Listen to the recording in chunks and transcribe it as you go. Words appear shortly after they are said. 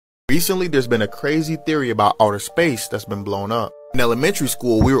Recently, there's been a crazy theory about outer space that's been blown up. In elementary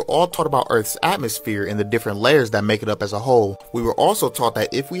school, we were all taught about Earth's atmosphere and the different layers that make it up as a whole. We were also taught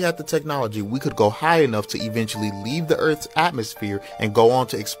that if we had the technology, we could go high enough to eventually leave the Earth's atmosphere and go on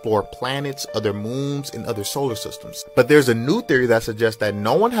to explore planets, other moons, and other solar systems. But there's a new theory that suggests that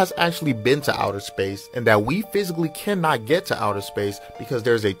no one has actually been to outer space and that we physically cannot get to outer space because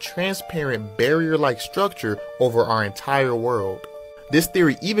there's a transparent barrier-like structure over our entire world. This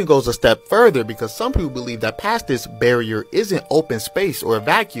theory even goes a step further because some people believe that past this barrier isn't open space or a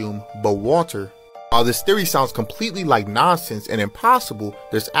vacuum, but water. While this theory sounds completely like nonsense and impossible,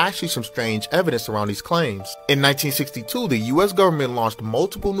 there's actually some strange evidence around these claims. In 1962, the US government launched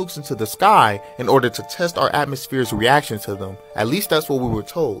multiple nukes into the sky in order to test our atmosphere's reaction to them. At least that's what we were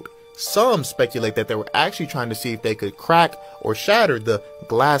told. Some speculate that they were actually trying to see if they could crack or shatter the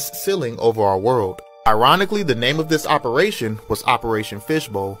glass ceiling over our world. Ironically, the name of this operation was Operation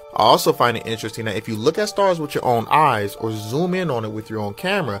Fishbowl. I also find it interesting that if you look at stars with your own eyes or zoom in on it with your own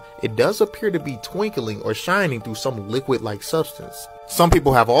camera, it does appear to be twinkling or shining through some liquid-like substance. Some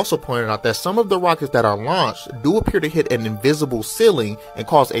people have also pointed out that some of the rockets that are launched do appear to hit an invisible ceiling and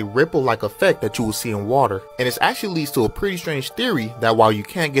cause a ripple-like effect that you will see in water. And this actually leads to a pretty strange theory that while you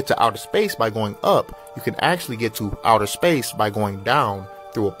can't get to outer space by going up, you can actually get to outer space by going down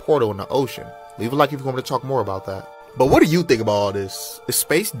through a portal in the ocean. Leave a like if you want me to talk more about that. But what do you think about all this? Is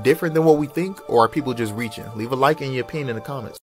space different than what we think, or are people just reaching? Leave a like and your opinion in the comments.